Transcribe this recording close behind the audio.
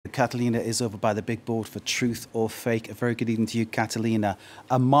Catalina is over by the big board for Truth or Fake. A very good evening to you, Catalina.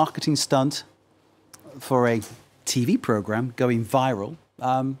 A marketing stunt for a TV program going viral.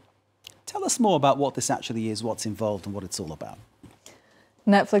 Tell us more about what this actually is, what's involved, and what it's all about.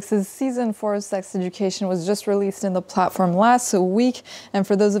 Netflix's season 4 of Sex Education was just released in the platform last week. And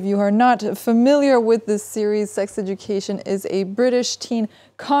for those of you who are not familiar with this series, Sex Education is a British teen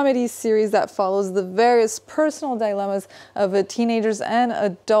comedy series that follows the various personal dilemmas of teenagers and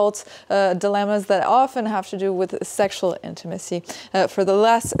adults, dilemmas that often have to do with sexual intimacy. For the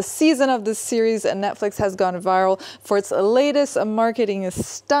last season of this series, Netflix has gone viral for its latest marketing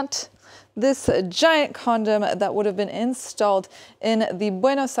stunt. This giant condom that would have been installed in the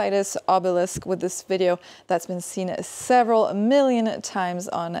Buenos Aires Obelisk, with this video that's been seen several million times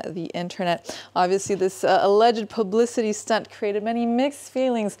on the internet. Obviously, this alleged publicity stunt created many mixed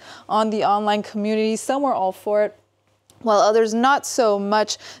feelings on the online community. Some were all for it, while others not so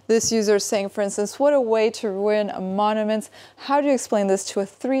much. This user saying, for instance, what a way to ruin monuments. How do you explain this to a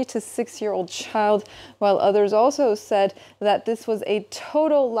 3 to 6-year-old child? While others also said that this was a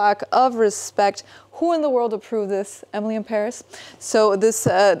total lack of respect. Who in the world approved this? Emily in Paris? So this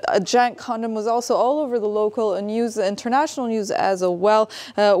a giant condom was also all over the local news, international news as well,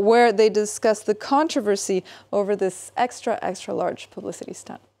 where they discussed the controversy over this extra large publicity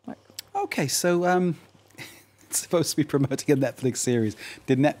stunt. Mark. Okay, so it's supposed to be promoting a Netflix series.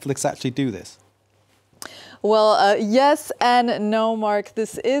 Did Netflix actually do this? Well, yes and no, Mark.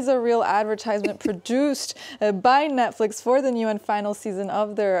 This is a real advertisement produced by Netflix for the new and final season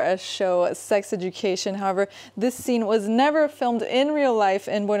of their show, Sex Education. However, this scene was never filmed in real life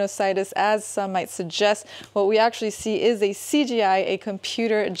in Buenos Aires, as some might suggest. What we actually see is a CGI, a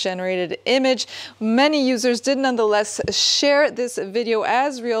computer-generated image. Many users did nonetheless share this video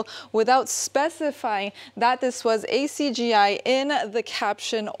as real without specifying that this was a CGI in the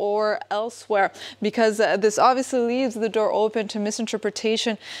caption or elsewhere, because this obviously leaves the door open to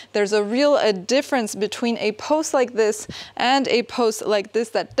misinterpretation. There's a real difference between a post like this and a post like this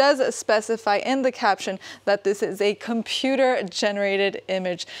that does specify in the caption that this is a computer-generated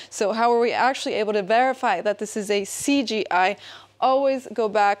image. So how are we actually able to verify that this is a CGI? Always go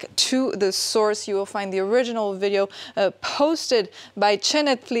back to the source. You will find the original video posted by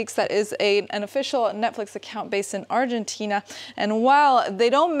Netflix, that is an official Netflix account based in Argentina. And while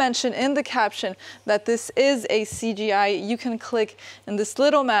they don't mention in the caption that this is a CGI, you can click in this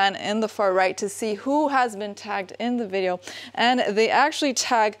little man in the far right to see who has been tagged in the video. And they actually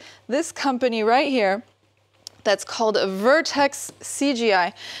tag this company right here, that's called Vertex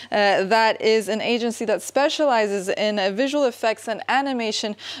CGI. That is an agency that specializes in visual effects and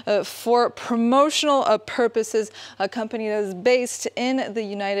animation for promotional purposes, a company that is based in the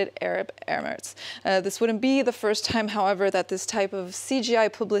United Arab Emirates. This wouldn't be the first time, however, that this type of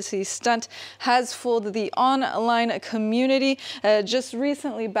CGI publicity stunt has fooled the online community. Just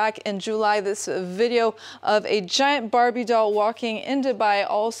recently, back in July, this video of a giant Barbie doll walking in Dubai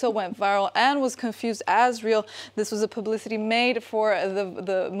also went viral and was confused as real. This was a publicity made for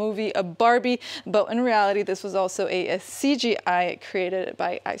the movie Barbie, but in reality, this was also a CGI created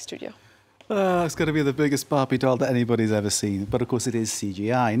by iStudio. It's going to be the biggest Barbie doll that anybody's ever seen. But of course, it is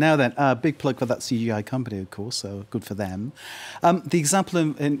CGI. Now then, big plug for that CGI company, of course, so good for them. The example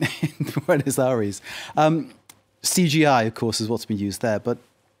in Buenos Aires, CGI, of course, is what's been used there, but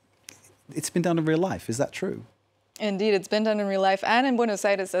it's been done in real life. Is that true? Indeed, it's been done in real life and in Buenos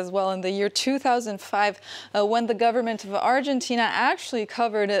Aires as well. In the year 2005, when the government of Argentina actually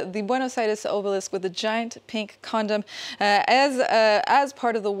covered the Buenos Aires obelisk with a giant pink condom as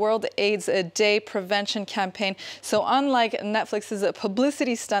part of the World AIDS Day prevention campaign. So unlike Netflix's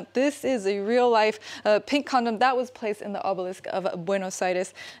publicity stunt, this is a real-life pink condom that was placed in the obelisk of Buenos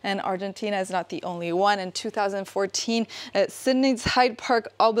Aires. And Argentina is not the only one. In 2014, Sydney's Hyde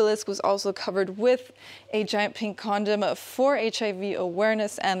Park obelisk was also covered with a giant pink condom for HIV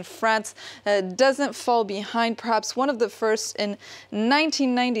awareness, and France doesn't fall behind. Perhaps one of the first in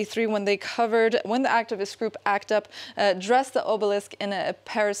 1993, when the activist group ACT UP dressed the obelisk in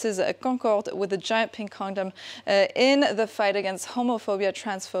Paris's Concorde with a giant pink condom in the fight against homophobia,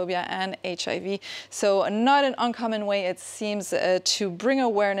 transphobia, and HIV. So not an uncommon way, it seems, to bring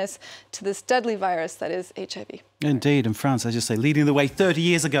awareness to this deadly virus that is HIV. Indeed, and France, as you say, leading the way 30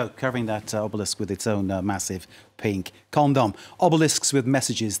 years ago, covering that obelisk with its own massive pink condom. Obelisks with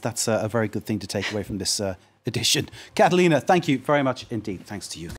messages, that's a very good thing to take away from this edition. Catalina, thank you very much indeed. Thanks to you.